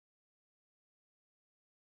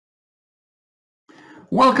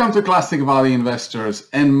Welcome to Classic Value Investors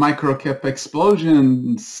and Microcap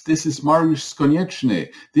Explosions. This is Mariusz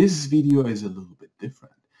Konieczny. This video is a little bit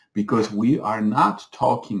different because we are not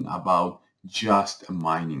talking about just a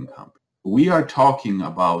mining company. We are talking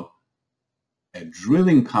about a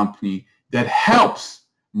drilling company that helps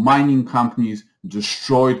mining companies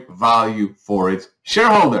destroy value for its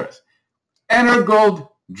shareholders. Energold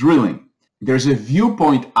Drilling. There's a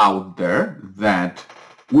viewpoint out there that,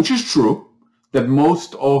 which is true, that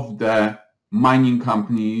most of the mining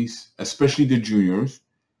companies, especially the juniors,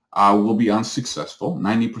 will be unsuccessful.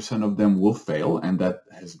 90% of them will fail, and that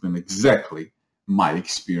has been exactly my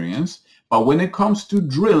experience. But when it comes to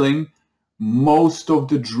drilling, most of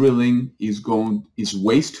the drilling is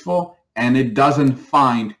wasteful, and it doesn't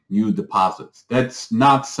find new deposits. That's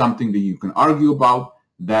not something that you can argue about.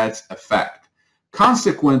 That's a fact.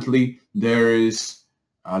 Consequently, there is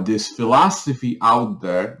this philosophy out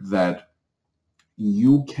there that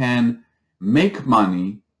you can make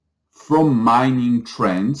money from mining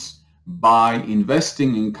trends by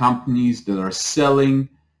investing in companies that are selling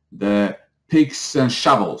the picks and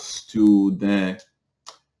shovels to the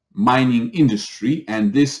mining industry,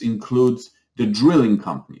 and this includes the drilling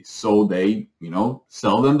companies. So they,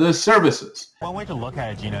 sell them the services. One way to look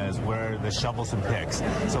at it, Gina, is where the shovels and picks.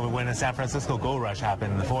 So when the San Francisco gold rush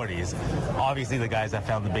happened in the 40s, obviously the guys that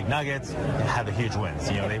found the big nuggets had the huge wins.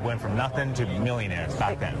 They went from nothing to millionaires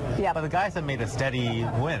back then. Yeah. But the guys that made the steady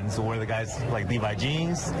wins were the guys like Levi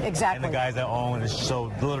Jeans. Exactly. And the guys that own,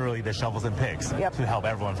 so literally the shovels and picks to help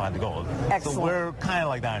everyone find the gold. Excellent. So we're kind of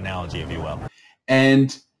like that analogy, if you will.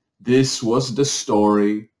 And this was the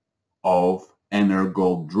story of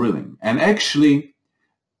Energold Drilling. And actually,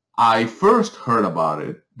 I first heard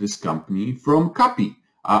about this company, from Copy,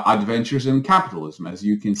 Adventures in Capitalism. As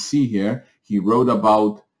you can see here, he wrote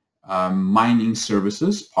about mining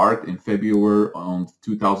services, part in February of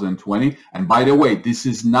 2020. And by the way, this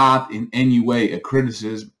is not in any way a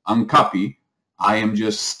criticism on Copy. I am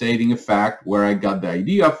just stating a fact where I got the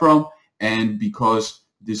idea from, and because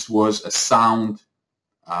this was a sound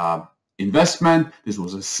investment, this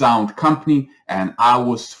was a sound company, and I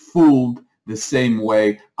was fooled the same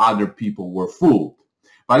way other people were fooled.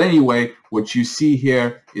 But anyway, what you see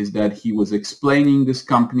here is that he was explaining this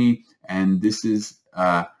company, and this is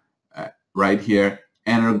right here,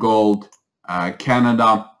 Energold,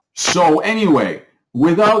 Canada. So anyway,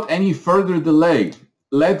 without any further delay,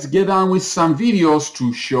 let's get on with some videos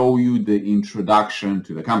to show you the introduction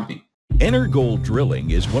to the company. Energold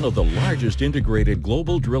Drilling is one of the largest integrated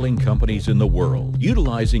global drilling companies in the world.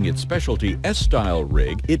 Utilizing its specialty S-style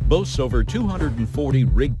rig, it boasts over 240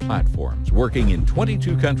 rig platforms working in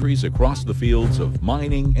 22 countries across the fields of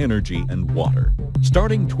mining, energy, and water.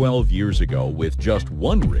 Starting 12 years ago with just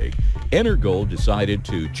one rig, Energold decided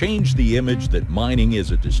to change the image that mining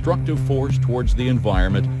is a destructive force towards the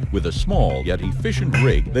environment with a small yet efficient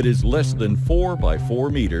rig that is less than 4 by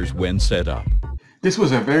 4 meters when set up. This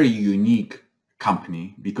was a very unique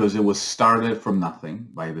company because it was started from nothing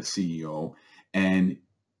by the CEO, and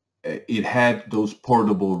it had those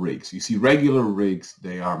portable rigs. You see, regular rigs,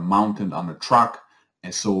 they are mounted on a truck,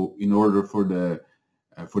 and so in order for the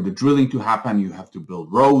drilling to happen, you have to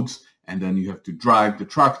build roads, and then you have to drive the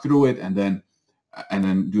truck through it, and then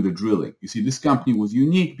do the drilling. You see, this company was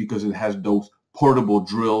unique because it has those portable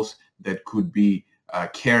drills that could be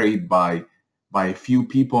carried by a few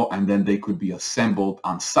people, and then they could be assembled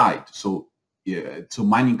on site. So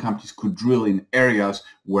mining companies could drill in areas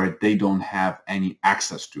where they don't have any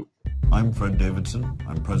access to. I'm Fred Davidson.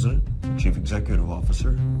 I'm President and Chief Executive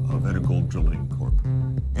Officer of Energold Drilling Corp.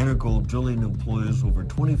 Energold Drilling employs over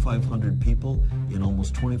 2,500 people in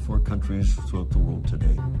almost 24 countries throughout the world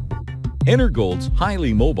today. Energold's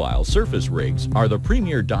highly mobile surface rigs are the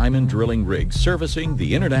premier diamond drilling rigs servicing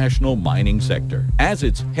the international mining sector. As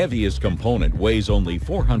its heaviest component weighs only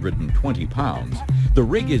 420 pounds, the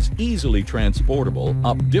rig is easily transportable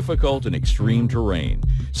up difficult and extreme terrain,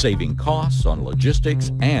 saving costs on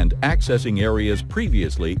logistics and accessing areas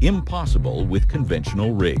previously impossible with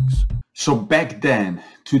conventional rigs. So back then,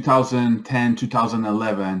 2010,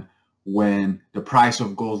 2011, when the price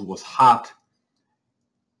of gold was hot,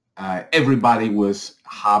 everybody was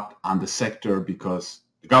hot on the sector because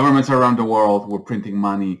the governments around the world were printing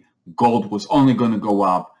money. Gold was only going to go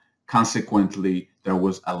up. Consequently, there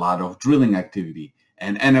was a lot of drilling activity,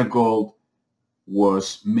 and Energold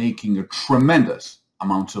was making a tremendous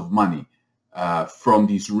amount of money from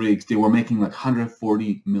these rigs. They were making like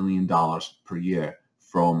 $140 million per year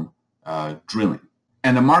from drilling,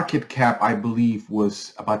 and the market cap, I believe,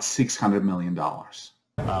 was about $600 million.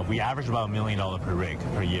 We average about $1 million per rig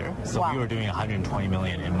per year. So Wow. we were doing $120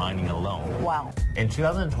 million in mining alone. Wow. In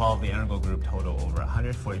 2012, the Energold Group totaled over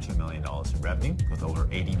 $142 million in revenue, with over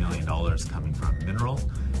 $80 million coming from mineral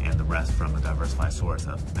and the rest from a diversified source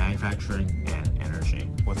of manufacturing and energy.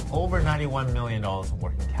 With over $91 million in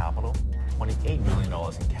working capital, $28 million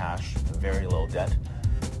in cash, and very low debt,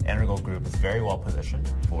 Energold Group is very well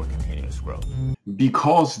positioned for continuous growth.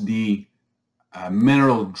 Because the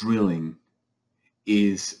mineral drilling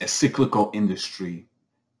is a cyclical industry,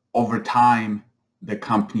 over time the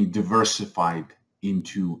company diversified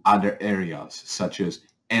into other areas such as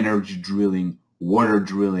energy drilling, water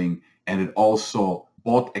drilling, and it also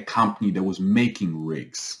bought a company that was making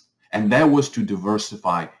rigs. And that was to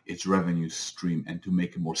diversify its revenue stream and to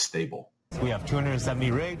make it more stable. We have 270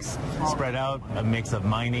 rigs spread out, a mix of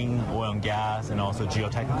mining, oil and gas, and also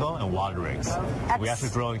geotechnical and water rigs. We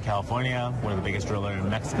actually drill in California, we're the biggest driller in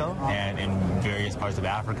Mexico, and in various parts of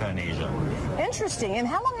Africa and Asia. Interesting. And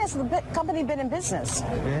how long has the company been in business?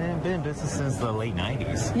 Been in business since the late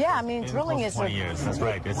 90s. Yeah, I mean, Been drilling close is... to 20 years, that's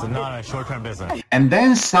right. It's not a short-term business. And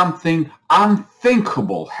then something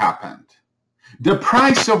unthinkable happened. The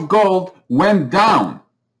price of gold went down.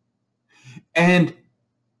 And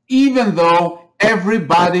even though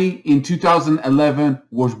everybody in 2011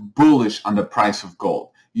 was bullish on the price of gold,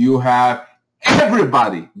 you have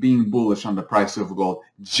everybody being bullish on the price of gold,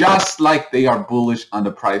 just like they are bullish on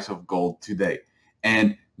the price of gold today.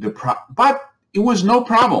 And but it was no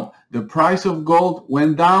problem. The price of gold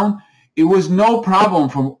went down. It was no problem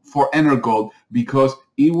for Energold because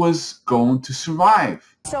it was going to survive.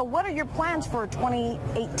 So what are your plans for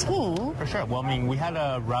 2018? For sure. Well, I mean, we had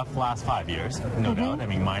a rough last 5 years, no doubt. I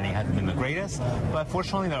mean, mining hasn't been the greatest, but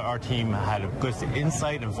fortunately our team had a good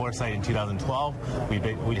insight and foresight in 2012.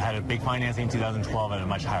 We had a big financing in 2012 at a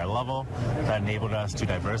much higher level that enabled us to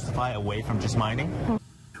diversify away from just mining.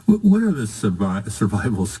 What are the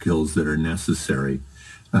survival skills that are necessary,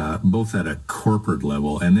 both at a corporate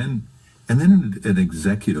level and then at an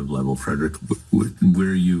executive level, Frederick,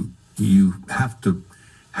 where you have to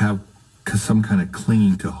have some kind of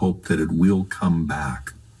clinging to hope that it will come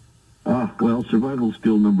back? Well, survival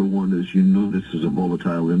skill number one is this is a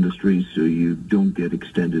volatile industry, so you don't get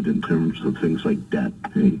extended in terms of things like debt.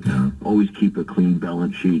 Always keep a clean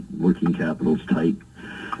balance sheet, working capital's tight.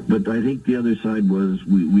 But I think the other side was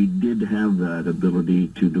we did have that ability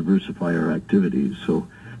to diversify our activities. So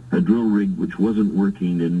a drill rig which wasn't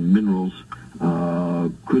working in minerals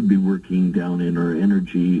could be working down in our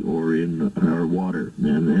energy or in our water.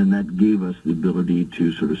 And that gave us the ability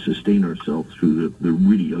to sort of sustain ourselves through the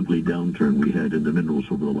really ugly downturn we had in the minerals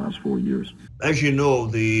over the last 4 years. As you know,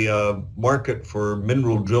 the market for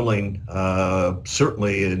mineral drilling,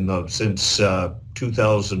 certainly since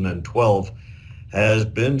 2012, has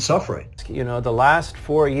been suffering. The last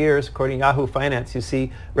 4 years, according to Yahoo Finance, you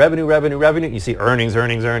see revenue, you see earnings.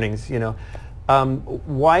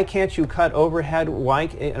 Why can't you cut overhead?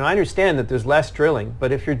 And I understand that there's less drilling,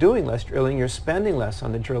 but if you're doing less drilling, you're spending less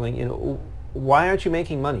on the drilling. Why aren't you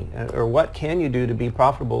making money? Or what can you do to be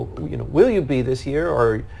profitable? Will you be this year?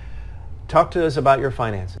 Or talk to us about your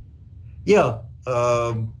finances. Yeah,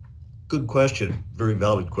 good question. Very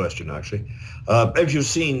valid question, actually. As you've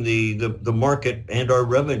seen, the market and our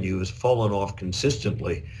revenue has fallen off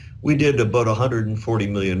consistently. We did about $140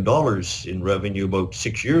 million in revenue about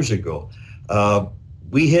 6 years ago.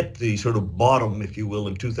 We hit the sort of bottom, if you will,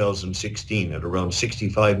 in 2016 at around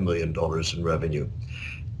 $65 million in revenue.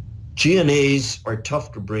 G&As are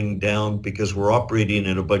tough to bring down because we're operating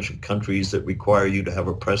in a bunch of countries that require you to have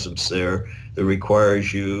a presence there, that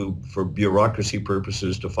requires you, for bureaucracy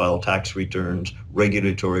purposes, to file tax returns,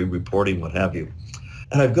 regulatory reporting, what have you.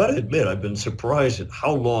 And I've got to admit, I've been surprised at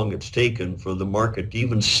how long it's taken for the market to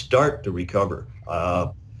even start to recover.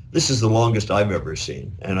 This is the longest I've ever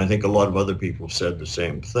seen, and I think a lot of other people have said the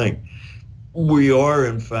same thing. We are,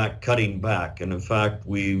 in fact, cutting back, and in fact,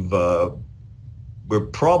 we're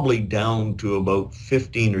probably down to about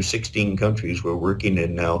 15 or 16 countries we're working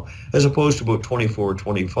in now, as opposed to about 24 or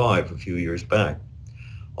 25 a few years back.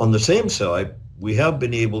 On the same side, we have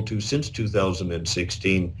been able to, since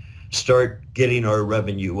 2016, start getting our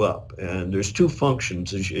revenue up. And there's two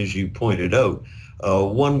functions, as you pointed out.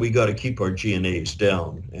 One, we got to keep our G&As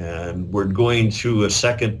down, and we're going through a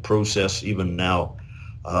second process even now,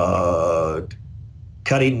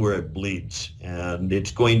 cutting where it bleeds, and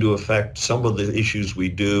it's going to affect some of the issues we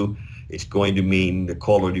do. It's going to mean the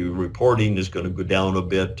quality of reporting is going to go down a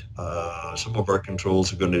bit. Some of our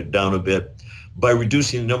controls are going to go down a bit. By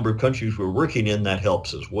reducing the number of countries we're working in, that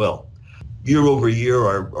helps as well. Year over year,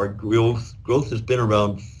 our growth has been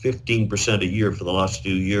around 15% a year for the last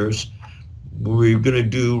few years. We're going to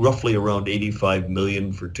do roughly around 85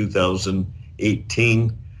 million for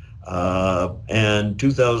 2018. And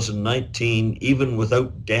 2019, even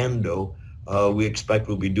without Dando, we expect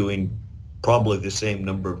we'll be doing probably the same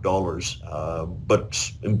number of dollars,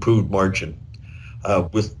 but improved margin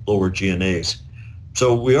with lower G&As.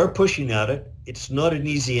 So we are pushing at it. It's not an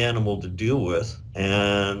easy animal to deal with,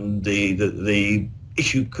 and the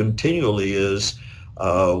issue continually is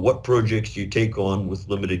what projects do you take on with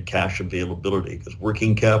limited cash availability, because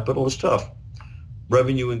working capital is tough.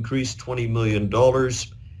 Revenue increased $20 million.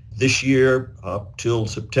 This year, up till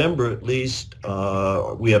September at least,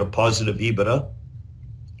 we had a positive EBITDA,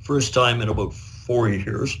 first time in about 4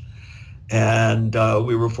 years. And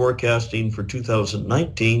we were forecasting for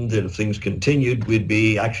 2019 that if things continued, we'd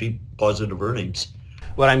be actually positive earnings.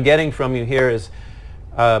 What I'm getting from you here is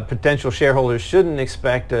potential shareholders shouldn't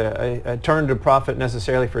expect a turn to profit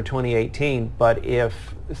necessarily for 2018, but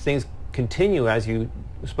if things continue as you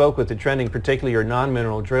spoke with the trending, particularly your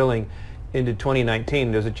non-mineral drilling, into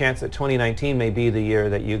 2019, there's a chance that 2019 may be the year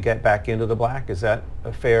that you get back into the black. Is that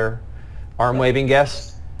a fair arm-waving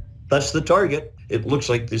guess? That's the target. It looks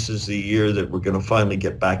like this is the year that we're going to finally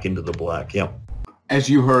get back into the black. Yep. As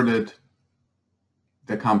you heard it,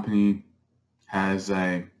 the company has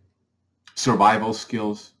a survival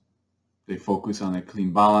skills. They focus on a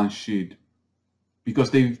clean balance sheet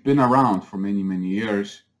because they've been around for many, many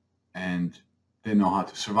years and they know how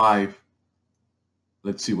to survive.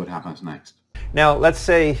 Let's see what happens next. Now, let's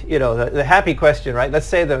say, you know, the happy question, right? Let's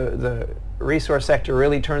say the resource sector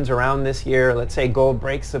really turns around this year. Let's say gold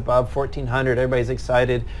breaks above 1,400. Everybody's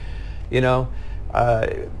excited. You know,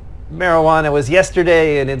 marijuana was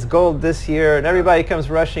yesterday and it's gold this year, and everybody comes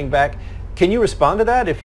rushing back. Can you respond to that?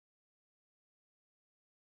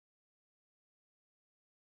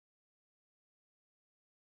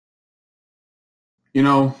 You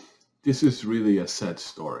know, this is really a sad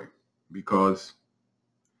story because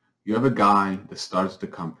you have a guy that starts the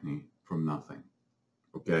company from nothing,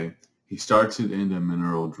 okay? He starts it in the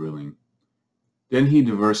mineral drilling. Then he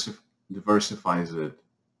diversifies it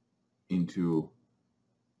into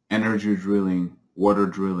energy drilling, water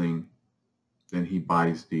drilling. Then he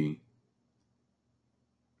buys the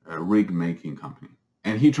rig making company.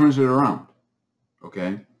 And he turns it around,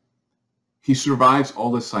 okay? He survives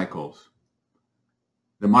all the cycles.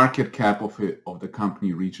 The market cap of the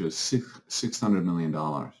company reaches $600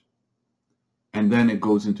 million. And then it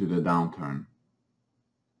goes into the downturn.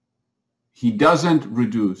 He doesn't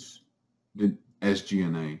reduce the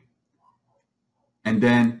SG&A. And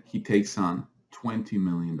then he takes on $20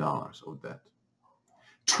 million of debt.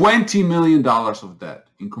 $20 million of debt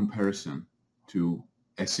in comparison to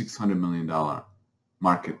a $600 million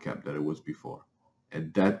market cap that it was before.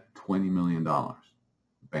 At that $20 million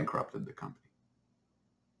bankrupted the company.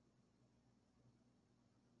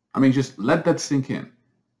 I mean, just let that sink in.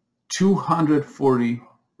 240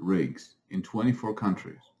 rigs in 24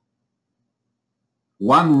 countries.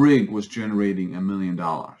 One rig was generating $1 million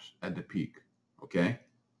at the peak, okay?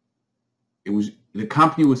 The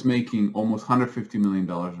company was making almost $150 million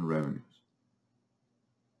in revenues.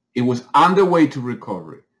 It was on the way to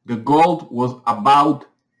recovery. The gold was about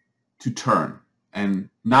to turn, and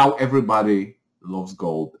now everybody loves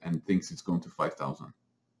gold and thinks it's going to 5,000.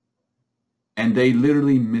 And they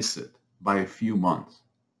literally miss it by a few months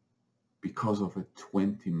because of a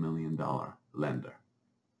 $20 million lender.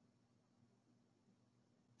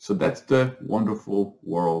 So that's the wonderful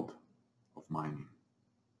world of mining.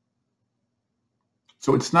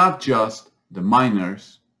 So it's not just the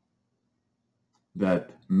miners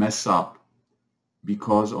that mess up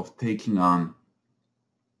because of taking on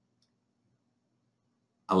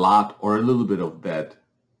a lot or a little bit of debt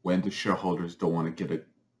when the shareholders don't want to get it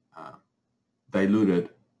diluted.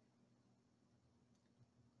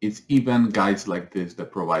 It's even guys like this that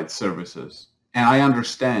provide services. And I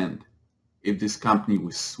understand if this company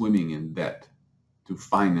was swimming in debt to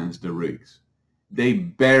finance the rigs. They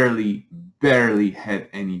barely had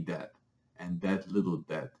any debt. And that little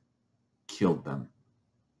debt killed them.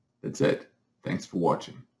 That's it. Thanks for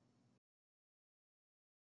watching.